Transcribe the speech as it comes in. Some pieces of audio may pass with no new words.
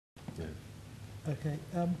do. Okay.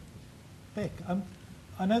 Beck,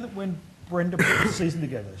 I know that when Brenda put the season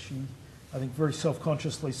together, she, I think, very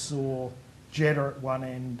self-consciously saw Jeddah at one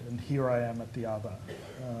end and Here I Am at the other.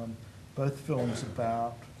 Both films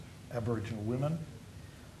about Aboriginal women.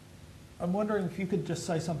 I'm wondering if you could just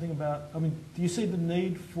say something about, I mean, do you see the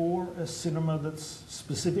need for a cinema that's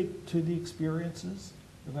specific to the experiences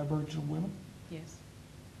of Aboriginal women? Yes.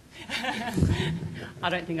 I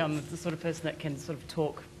don't think I'm the sort of person that can sort of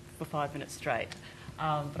talk for 5 minutes straight,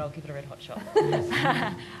 but I'll give it a red hot shot.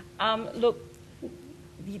 Look,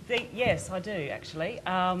 yes, I do actually.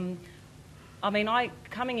 I mean,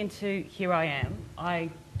 coming into Here I Am,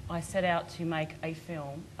 I set out to make a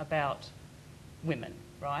film about women,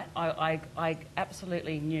 right? I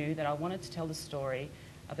absolutely knew that I wanted to tell the story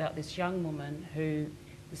about this young woman who,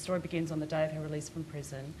 the story begins on the day of her release from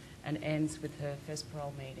prison and ends with her first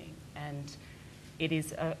parole meeting. And it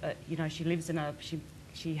is, you know, she lives in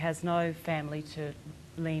she has no family to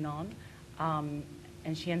lean on,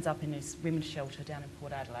 and she ends up in this women's shelter down in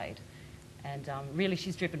Port Adelaide. And really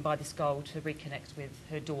she's driven by this goal to reconnect with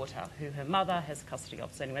her daughter, who her mother has custody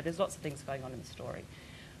of. So anyway, there's lots of things going on in the story.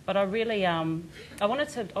 But I really, I wanted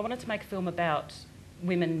to make a film about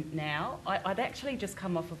women now. I'd actually just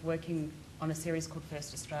come off of working on a series called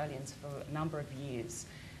First Australians for a number of years,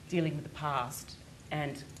 dealing with the past,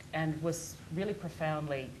 and was really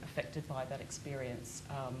profoundly affected by that experience.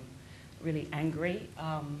 Really angry,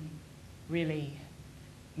 really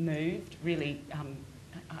moved, really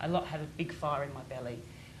had a big fire in my belly.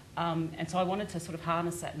 And so I wanted to sort of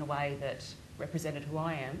harness that in a way that represented who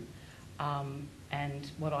I am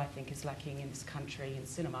and what I think is lacking in this country in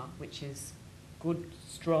cinema, which is good,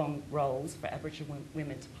 strong roles for Aboriginal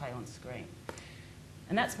women to play on screen.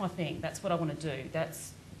 And that's my thing. That's what I want to do.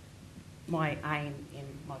 That's my aim in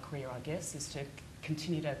my career, I guess, is to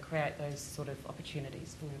continue to create those sort of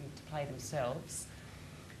opportunities for women to play themselves.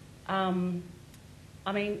 I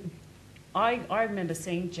mean, I remember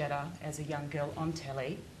seeing Jeddah as a young girl on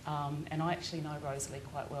telly, and I actually know Rosalie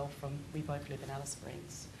quite well from, we both live in Alice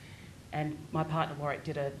Springs. And my partner Warwick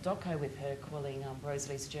did a doco with her calling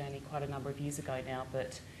Rosalie's Journey quite a number of years ago now,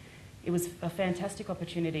 but it was a fantastic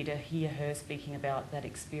opportunity to hear her speaking about that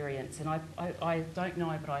experience. And I don't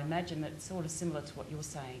know, but I imagine that it's sort of similar to what you're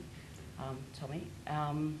saying, Tommy,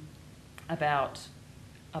 about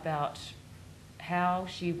how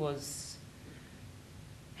she was,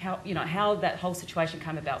 how that whole situation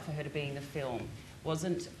came about for her to be in the film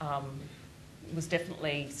was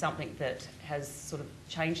definitely something that has sort of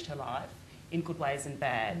changed her life in good ways and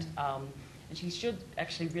bad. And she should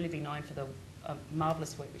actually really be known for the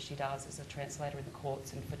marvellous work that she does as a translator in the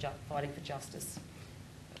courts and for fighting for justice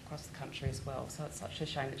across the country as well. So it's such a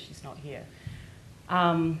shame that she's not here.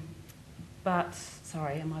 But,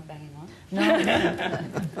 sorry, am I banging on? No.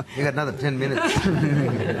 You got another 10 minutes.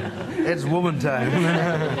 It's woman time.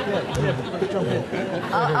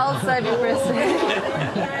 I'll save you for a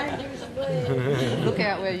second. Look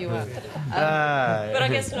out where you are. But I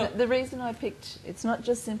guess the reason I picked, it's not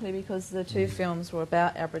just simply because the two films were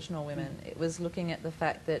about Aboriginal women. It was looking at the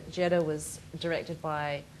fact that Jeddah was directed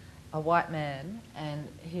by a white man and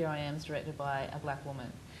Here I Am is directed by a black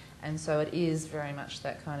woman. And so it is very much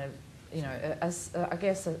that kind of, you know, I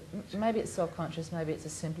guess maybe it's self-conscious, maybe it's a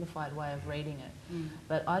simplified way of reading it.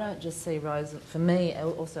 But I don't just see Rosalie, for me,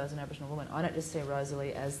 also as an Aboriginal woman, I don't just see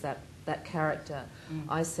Rosalie as that character.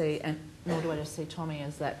 I see, and nor do I just see Tommy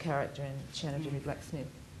as that character in Chant of Jimmie Blacksmith.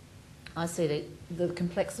 I see the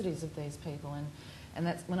complexities of these people, and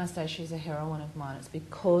that's when I say she's a heroine of mine, it's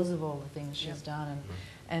because of all the things she's done,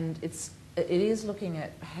 and it is looking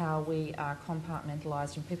at how we are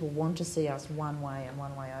compartmentalised and people want to see us one way and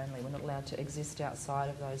one way only. We're not allowed to exist outside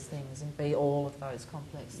of those things and be all of those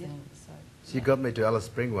complex things. So, she got me to Alice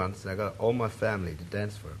Springs once, and I got all my family to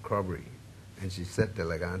dance for a corroboree. And she sat there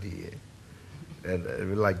like Auntie here. And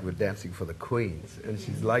we're dancing for the queens. And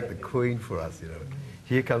she's like the queen for us, you know.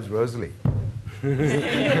 Here comes Rosalie.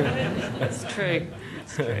 That's true.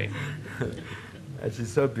 That's true. And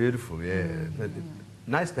she's so beautiful, yeah. But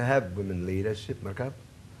nice to have women leadership, Markup.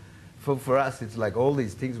 For us, it's like all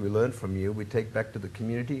these things we learn from you, we take back to the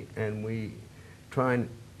community and we try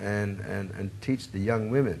and teach the young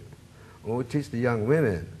women. When we teach the young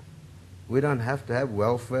women, we don't have to have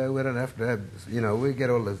welfare, we don't have to have, you know, we get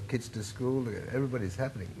all the kids to school, everybody's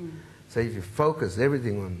happening. So if you focus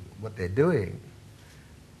everything on what they're doing,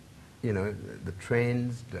 you know, the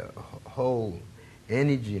trends, the whole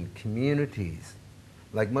energy in communities,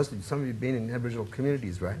 like some of you have been in Aboriginal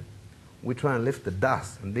communities, right? We try and lift the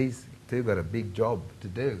dust, and these two got a big job to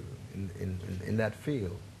do in that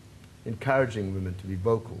field, encouraging women to be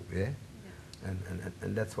vocal, yeah?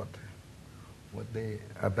 And that's what what they're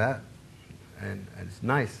about. And it's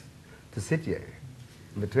nice to sit here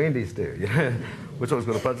in between these two. Yeah. Which one's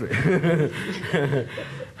going to punch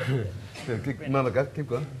me? Mama, go, keep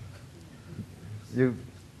going. You.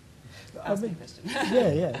 Ask me a question.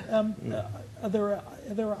 Are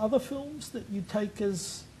there other films that you take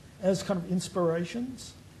as kind of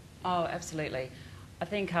inspirations? Oh, absolutely. I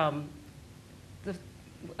think a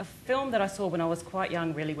film that I saw when I was quite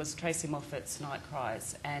young really was Tracy Moffat's Night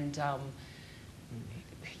Cries, and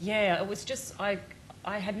it was just I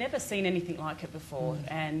had never seen anything like it before,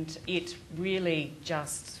 and it really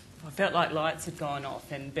just I felt like lights had gone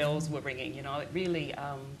off and bells were ringing. You know, it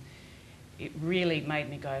really made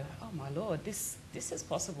me go, oh my Lord, this is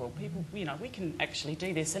possible. People, you know, we can actually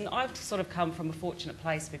do this. And I've sort of come from a fortunate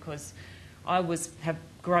place because I have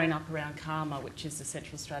grown up around CAMA, which is the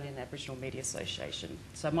Central Australian Aboriginal Media Association.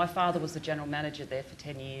 So my father was the general manager there for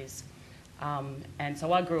 10 years. And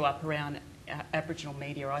so I grew up around Aboriginal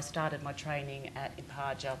media. I started my training at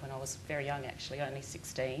Imparja when I was very young, actually, only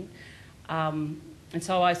 16. And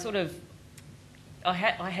so I sort of,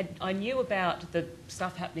 I knew about the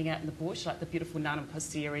stuff happening out in the bush, like the beautiful Nanampa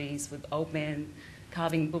series with old men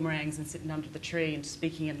carving boomerangs and sitting under the tree and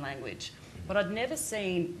speaking in language. But I'd never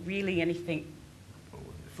seen really anything,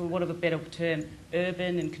 for want of a better term,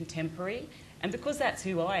 urban and contemporary. And because that's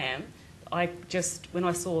who I am, when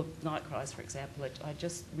I saw Night Cries, for example, I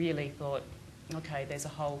just really thought, okay, there's a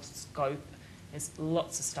whole scope, there's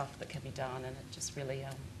lots of stuff that can be done, and it just really,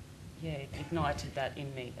 ignited that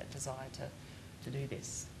in me, that desire to do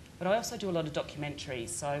this. But I also do a lot of documentaries.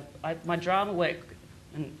 So my drama work,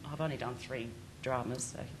 and I've only done 3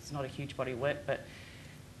 dramas, so it's not a huge body of work, but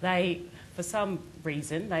for some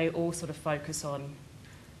reason, they all sort of focus on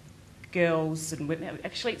girls and women.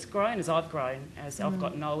 Actually, it's grown as I've grown, as I've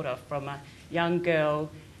gotten older, from a young girl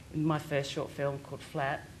in my first short film called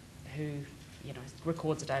Flat, who, you know,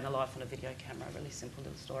 records a day in a life on a video camera, a really simple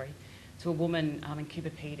little story, to a woman in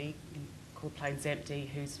Cubipede called Plains Empty,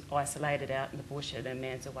 who's isolated out in the bush and her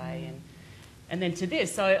man's away, and then to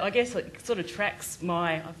this. So I guess it sort of tracks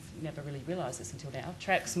I've never really realised this until now,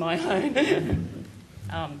 tracks my own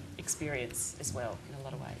experience as well in a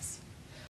lot of ways.